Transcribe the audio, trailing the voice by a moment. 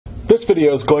This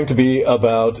video is going to be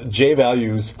about J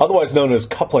values, otherwise known as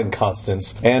coupling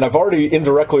constants, and I've already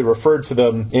indirectly referred to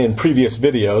them in previous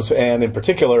videos, and in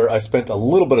particular I spent a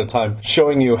little bit of time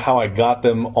showing you how I got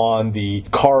them on the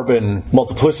carbon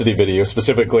multiplicity video,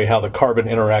 specifically how the carbon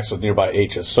interacts with nearby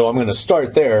H's. So I'm going to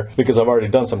start there because I've already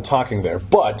done some talking there.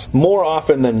 But more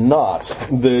often than not,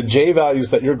 the J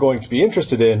values that you're going to be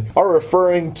interested in are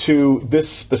referring to this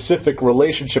specific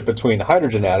relationship between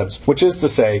hydrogen atoms, which is to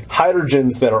say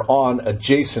hydrogens that are on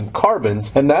adjacent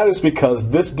carbons, and that is because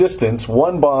this distance,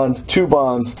 1 bond, 2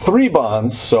 bonds, 3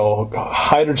 bonds, so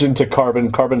hydrogen to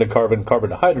carbon, carbon to carbon, carbon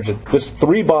to hydrogen, this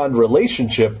 3 bond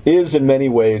relationship is in many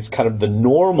ways kind of the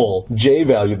normal J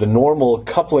value, the normal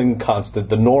coupling constant,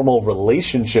 the normal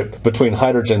relationship between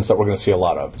hydrogens that we're going to see a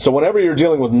lot of. So whenever you're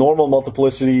dealing with normal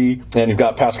multiplicity and you've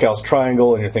got Pascal's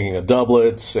triangle and you're thinking of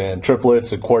doublets and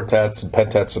triplets and quartets and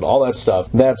pentets and all that stuff,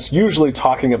 that's usually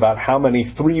talking about how many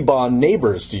 3 bond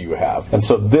neighbors do you have. And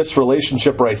so this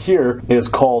relationship right here is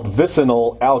called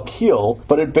vicinal alkyl,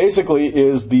 but it basically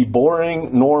is the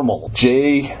boring normal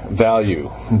J value,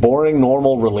 boring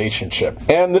normal relationship.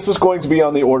 And this is going to be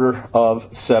on the order of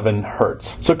 7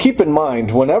 hertz. So keep in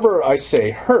mind, whenever I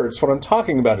say hertz, what I'm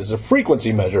talking about is a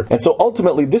frequency measure. And so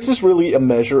ultimately, this is really a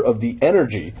measure of the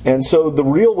energy. And so the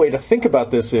real way to think about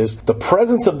this is the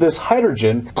presence of this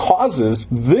hydrogen causes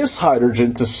this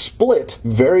hydrogen to split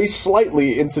very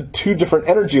slightly into 2 different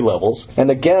energy levels.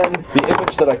 And again, the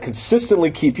image that I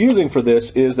consistently keep using for this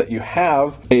is that you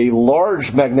have a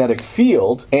large magnetic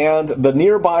field, and the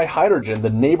nearby hydrogen,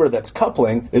 the neighbor that's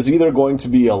coupling, is either going to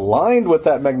be aligned with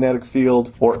that magnetic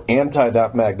field or anti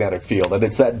that magnetic field. And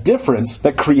it's that difference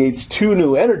that creates 2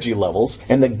 new energy levels,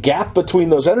 and the gap between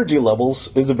those energy levels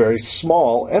is a very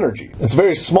small energy. It's a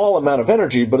very small amount of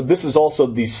energy, but this is also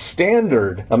the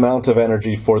standard amount of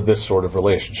energy for this sort of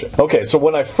relationship. Okay, so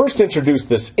when I first introduced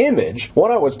this image, what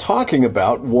I was talking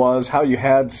about was how you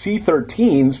had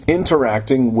C13s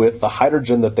interacting with the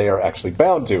hydrogen that they are actually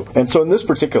bound to. And so in this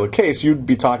particular case, you'd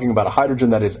be talking about a hydrogen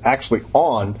that is actually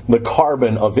on the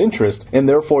carbon of interest, and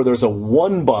therefore there's a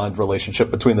 1 bond relationship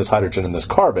between this hydrogen and this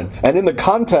carbon. And in the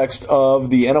context of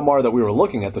the NMR that we were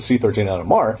looking at, the C13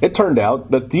 NMR, it turned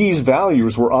out that these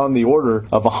values were on the order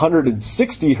of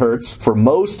 160 hertz for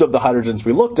most of the hydrogens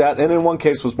we looked at, and in one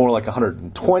case was more like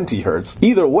 120 hertz.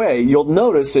 Either way, you'll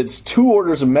notice it's 2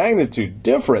 orders of magnitude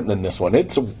different than this one.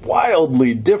 It's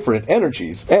wildly different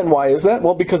energies. And why is that?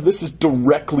 Well, because this is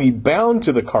directly bound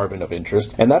to the carbon of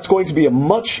interest, and that's going to be a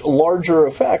much larger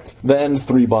effect than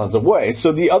 3 bonds away.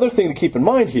 So the other thing to keep in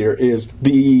mind here is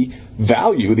the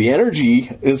value, the energy,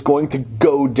 is going to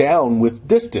go down with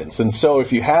distance. And so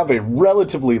if you have a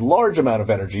relatively large amount of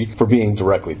energy for being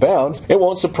directly bound, it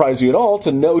won't surprise you at all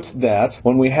to note that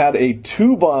when we had a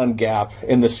 2 bond gap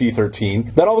in the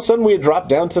C13, that all of a sudden we had dropped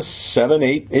down to 7,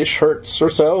 8-ish hertz or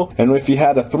so. And if you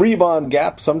had a 3 bond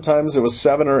gap, sometimes it was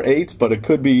 7 or 8, but it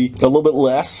could be a little bit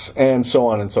less, and so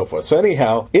on and so forth. So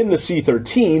anyhow, in the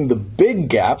C13, the big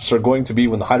gaps are going to be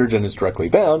when the hydrogen is directly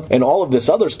bound, and all of this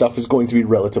other stuff is going to be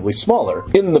relatively smaller.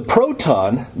 In the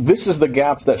proton, this is the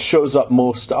gap that shows up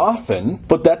most often,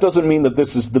 but that doesn't mean that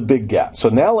this is the big gap. So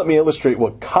now let me illustrate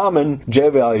what common J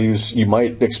values you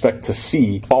might expect to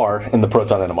see are in the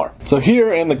proton NMR. So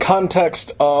here, in the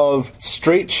context of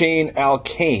straight chain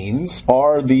alkanes,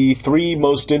 are the 3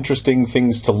 most interesting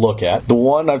things to look at. The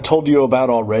one I've told you about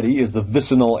already is the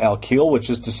vicinal alkyl, which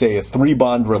is to say a 3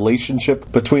 bond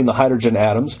relationship between the hydrogen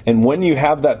atoms. And when you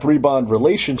have that 3 bond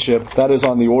relationship, that is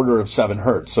on the order of 7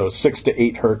 hertz. So 6 to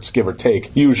 8 hertz, give or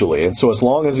take, usually. And so as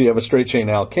long as you have a straight chain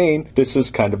alkane, this is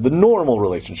kind of the normal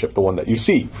relationship, the one that you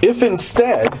see. If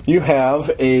instead you have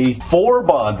a 4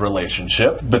 bond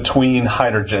relationship between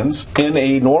hydrogens in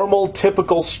a normal,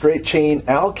 typical straight chain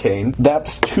alkane,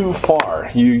 that's too far.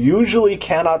 You usually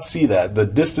cannot see that. The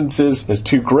distance is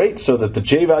too great so that the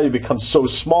J value becomes so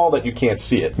small that you can't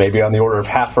see it. Maybe on the order of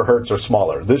half a hertz or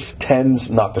smaller. This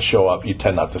tends not to show up. You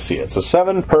tend not to see it. So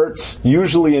 7 hertz,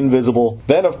 usually invisible.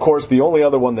 Then, of course, the only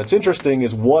other one that's interesting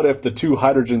is what if the 2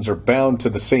 hydrogens are bound to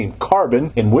the same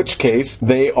carbon, in which case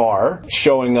they are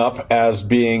showing up as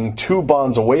being 2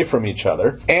 bonds away from each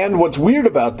other. And what's weird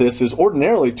about this is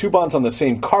ordinarily 2 bonds on the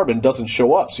same carbon doesn't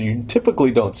show up, so you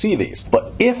typically don't see these.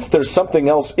 But if there's something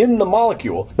else in the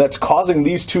molecule that's causing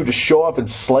these 2 to show up in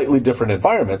slightly different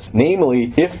environments,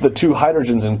 namely if the 2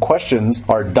 hydrogens in questions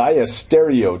are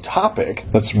diastereotopic,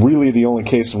 that's really the only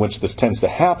case in which this tends to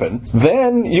happen,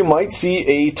 then you might see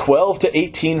a a 12 to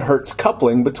 18 hertz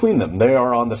coupling between them. They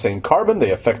are on the same carbon,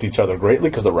 they affect each other greatly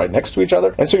because they're right next to each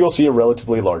other, and so you'll see a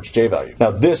relatively large J value.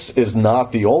 Now this is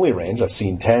not the only range. I've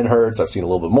seen 10 hertz, I've seen a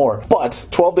little bit more, but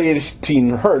 12 to 18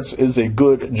 hertz is a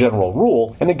good general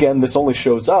rule, and again, this only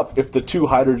shows up if the two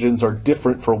hydrogens are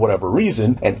different for whatever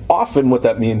reason, and often what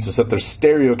that means is that there's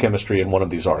stereochemistry in one of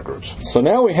these R groups. So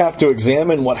now we have to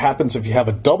examine what happens if you have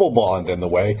a double bond in the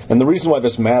way, and the reason why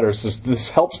this matters is this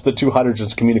helps the two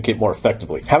hydrogens communicate more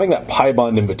effectively. Having that pi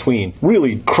bond in between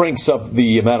really cranks up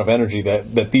the amount of energy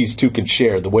that these two can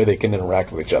share, the way they can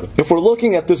interact with each other. If we're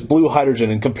looking at this blue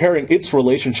hydrogen and comparing its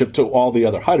relationship to all the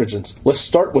other hydrogens, let's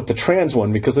start with the trans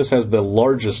one because this has the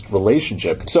largest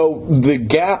relationship. So the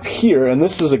gap here, and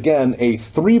this is again a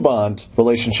 3-bond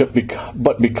relationship,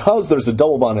 but because there's a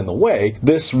double bond in the way,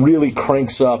 this really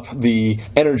cranks up the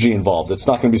energy involved. It's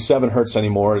not going to be 7 hertz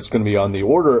anymore. It's going to be on the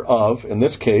order of, in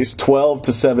this case, 12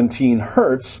 to 17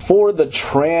 hertz for the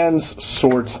trans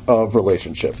sort of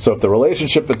relationship. So if the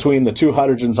relationship between the two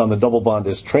hydrogens on the double bond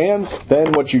is trans,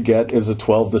 then what you get is a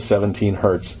 12 to 17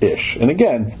 hertz-ish. And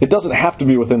again, it doesn't have to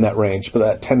be within that range, but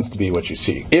that tends to be what you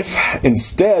see. If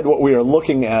instead what we are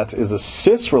looking at is a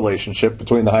cis relationship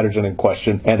between the hydrogen in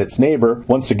question and its neighbor,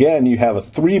 once again you have a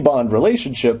 3-bond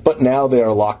relationship, but now they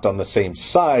are locked on the same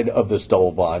side of this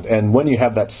double bond. And when you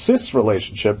have that cis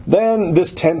relationship, then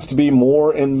this tends to be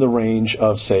more in the range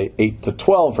of, say, 8 to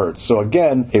 12 hertz. So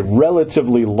again, a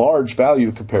relatively large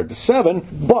value compared to 7,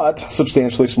 but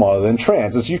substantially smaller than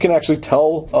trans. As you can actually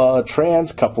tell a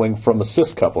trans coupling from a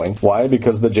cis coupling. Why?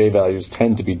 Because the J values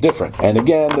tend to be different. And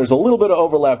again, there's a little bit of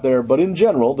overlap there, but in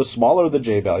general, the smaller the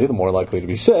J value, the more likely to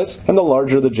be cis, and the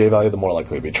larger the J value, the more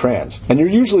likely to be trans. And you're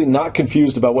usually not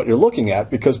confused about what you're looking at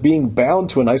because being bound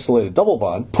to an isolated double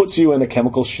bond puts you in a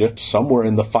chemical shift somewhere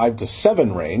in the 5 to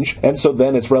 7 range, and so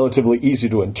then it's relatively easy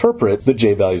to interpret the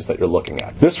J values that you're looking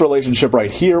at. This relationship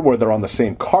right here, where they're on the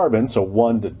same carbon, so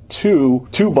 1 to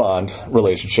 2 bond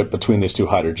relationship between these two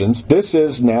hydrogens, this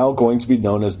is now going to be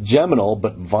known as geminal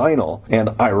but vinyl, and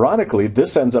ironically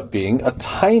this ends up being a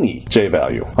tiny J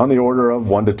value on the order of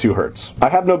 1 to 2 hertz. I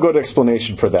have no good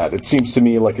explanation for that. It seems to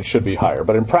me like it should be higher,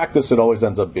 but in practice it always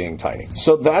ends up being tiny.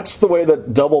 So that's the way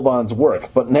that double bonds work.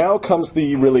 But now comes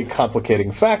the really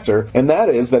complicating factor, and that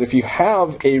is that if you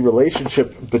have a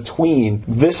relationship between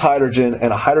this hydrogen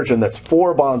and a hydrogen that's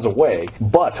 4 bonds away,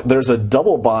 but there's a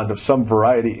double bond of some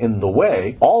variety in the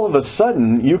way, all of a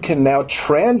sudden you can now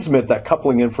transmit that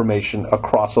coupling information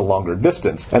across a longer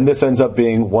distance, and this ends up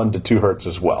being 1 to 2 hertz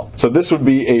as well. So this would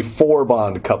be a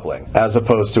 4-bond coupling as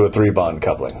opposed to a 3-bond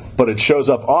coupling, but it shows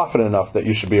up often enough that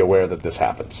you should be aware that this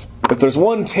happens. If there's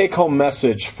one take-home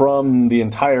message from the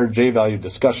entire J-value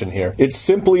discussion here, it's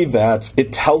simply that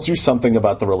it tells you something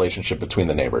about the relationship between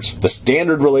the neighbors. The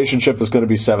standard relationship is going to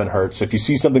be 7 hertz. If you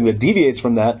see something that deviates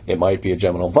from that, it might be a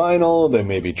geminal vinyl, they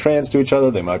may be trans to each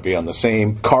other, they might be on the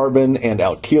same carbon and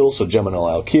alkyl, so geminal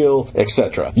alkyl,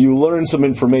 etc. You learn some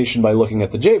information by looking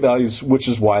at the J-values, which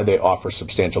is why they offer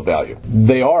substantial value.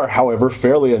 They are, however,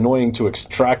 fairly annoying to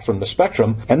extract from the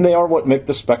spectrum, and they are what make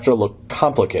the spectra look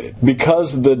complicated.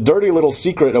 Because the dirty little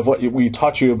secret of what we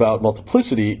taught you about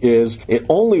multiplicity is it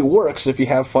only works if you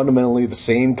have fundamentally the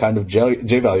same kind of J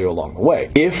value along the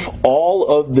way. If all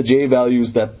of the J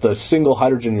values that the single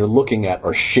hydrogen you're looking at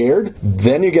are shared,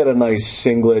 then you get a nice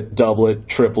singlet, doublet,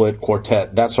 triplet,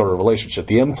 quartet, that sort of relationship.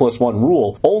 The M+1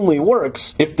 rule only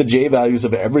works if the J values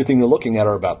of everything you're looking at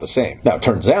are about the same. Now, it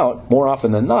turns out, more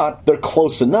often than not, they're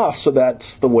close enough so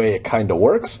that's the way it kind of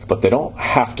works, but they don't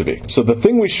have to be. So the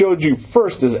thing we showed you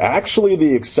first is actually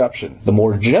the exception. The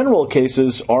more general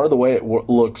cases are the way it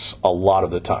looks a lot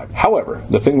of the time. However,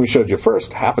 the thing we showed you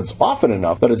first happens often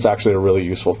enough that it's actually a really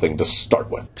useful thing to start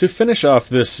with. To finish off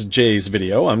this J's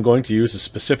video, I'm going to use a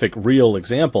specific real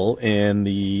example in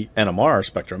the NMR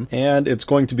spectrum, and it's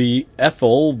going to be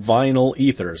ethyl vinyl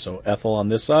ether. So ethyl on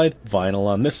this side, vinyl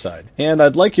on this side. And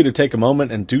I'd like you to take a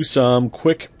moment and do some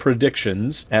quick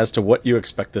predictions as to what you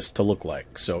expect this to look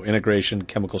like. So integration,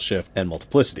 chemical shift, and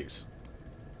multiplicities.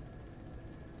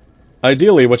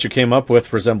 Ideally, what you came up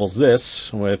with resembles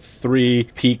this, with 3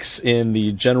 peaks in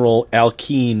the general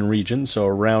alkene region, so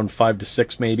around 5 to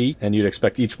 6 maybe, and you'd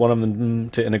expect each one of them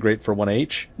to integrate for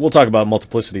 1H. We'll talk about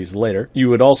multiplicities later.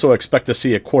 You would also expect to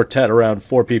see a quartet around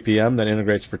 4 ppm that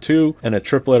integrates for 2, and a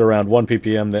triplet around 1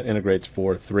 ppm that integrates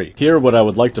for 3. Here, what I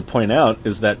would like to point out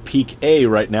is that peak A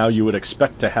right now you would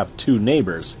expect to have 2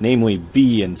 neighbors, namely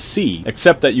B and C,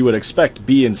 except that you would expect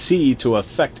B and C to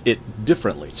affect it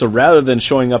differently. So rather than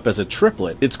showing up as a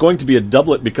triplet, it's going to be a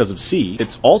doublet because of C.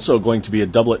 It's also going to be a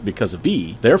doublet because of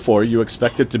B. Therefore, you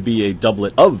expect it to be a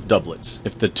doublet of doublets.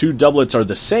 If the two doublets are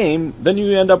the same, then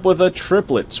you end up with a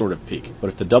triplet sort of peak. But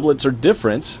if the doublets are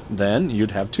different, then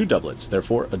you'd have two doublets.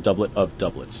 Therefore, a doublet of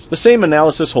doublets. The same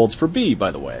analysis holds for B,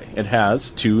 by the way. It has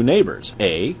two neighbors,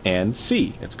 A and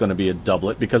C. It's going to be a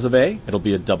doublet because of A. It'll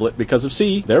be a doublet because of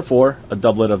C. Therefore, a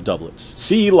doublet of doublets.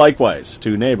 C, likewise,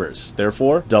 two neighbors.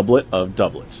 Therefore, doublet of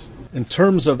doublets. In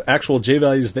terms of actual J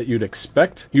values that you would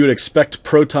expect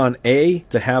proton A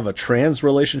to have a trans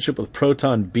relationship with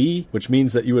proton B, which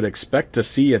means that you would expect to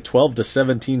see a 12 to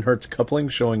 17 hertz coupling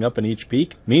showing up in each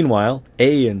peak. Meanwhile,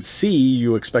 A and C,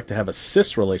 you expect to have a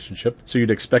cis relationship, so you'd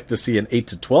expect to see an 8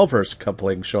 to 12 hertz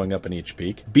coupling showing up in each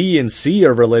peak. B and C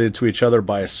are related to each other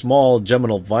by a small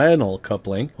geminal vicinal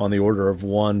coupling on the order of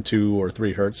 1, 2, or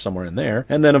 3 hertz, somewhere in there.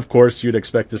 And then, of course, you'd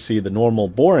expect to see the normal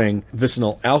boring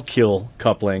vicinal alkyl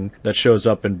coupling that shows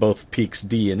up in both peaks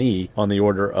D and E on the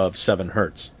order of 7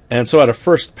 hertz. And so at a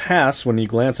first pass, when you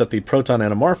glance at the proton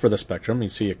NMR for the spectrum, you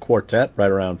see a quartet right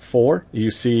around 4.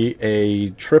 You see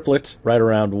a triplet right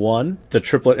around 1. The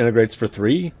triplet integrates for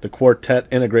 3. The quartet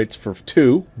integrates for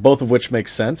 2, both of which make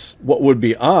sense. What would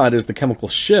be odd is the chemical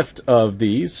shift of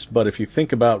these, but if you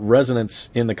think about resonance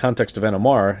in the context of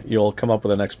NMR, you'll come up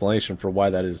with an explanation for why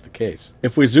that is the case.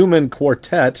 If we zoom in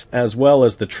quartet as well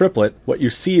as the triplet, what you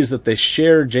see is that they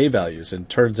share J values, and it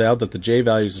turns out that the J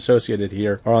values associated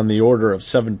here are on the order of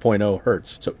 7.0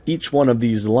 hertz. So each one of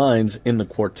these lines in the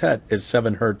quartet is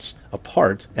 7 hertz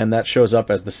apart, and that shows up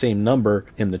as the same number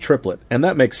in the triplet. And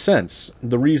that makes sense.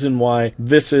 The reason why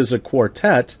this is a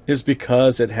quartet is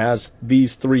because it has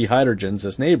these 3 hydrogens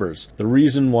as neighbors. The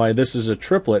reason why this is a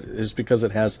triplet is because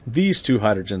it has these 2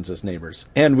 hydrogens as neighbors.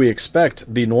 And we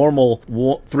expect the normal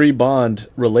 3-bond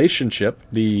relationship,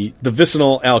 the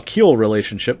vicinal alkyl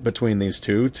relationship between these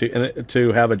two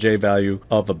to have a J value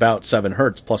of about 7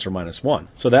 hertz plus or minus 1.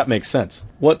 So that makes sense.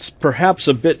 What's perhaps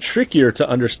a bit trickier to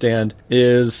understand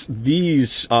is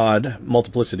these odd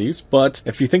multiplicities, but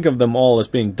if you think of them all as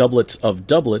being doublets of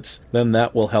doublets, then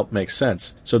that will help make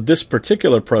sense. So this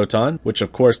particular proton, which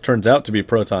of course turns out to be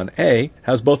proton A,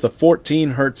 has both a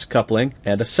 14 hertz coupling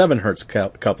and a 7 hertz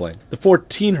coupling. The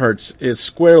 14 hertz is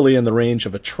squarely in the range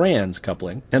of a trans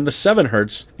coupling, and the 7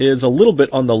 hertz is a little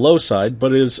bit on the low side,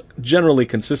 but is generally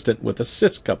consistent with a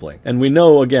cis coupling. And we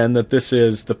know again that this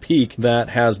is the peak that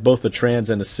has both a trans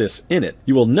and a cis in it.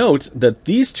 You will note that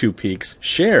these two peaks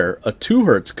share a 2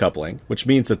 hertz coupling, which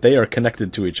means that they are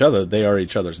connected to each other. They are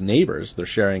each other's neighbors. They're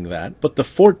sharing that. But the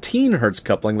 14 hertz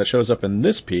coupling that shows up in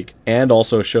this peak and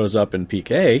also shows up in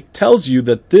peak A tells you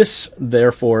that this,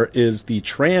 therefore, is the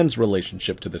trans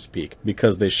relationship to this peak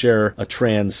because they share a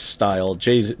trans style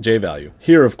J value.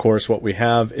 Here, of course, what we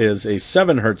have is a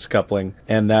 7 hertz coupling,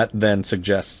 and that then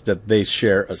suggests that they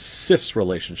share a cis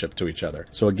relationship to each other.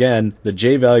 So again, the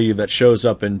J value that shows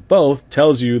up in both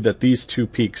tells you that these two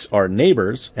peaks are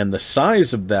neighbors, and the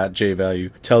size of that J value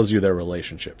tells you their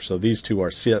relationship. So these two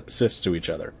are cis to each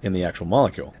other in the actual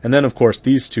molecule. And then, of course,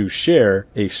 these two share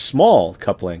a small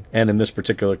coupling, and in this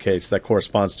particular case, that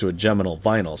corresponds to a geminal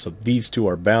vinyl. So these two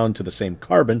are bound to the same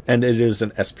carbon, and it is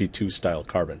an sp2 style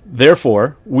carbon.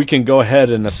 Therefore, we can go ahead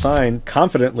and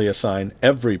confidently assign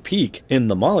every peak in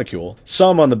the molecule,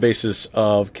 some on the basis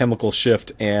of chemical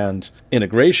shift and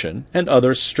integration, and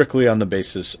others strictly on the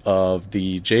basis of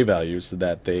the J values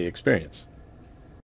that they experience.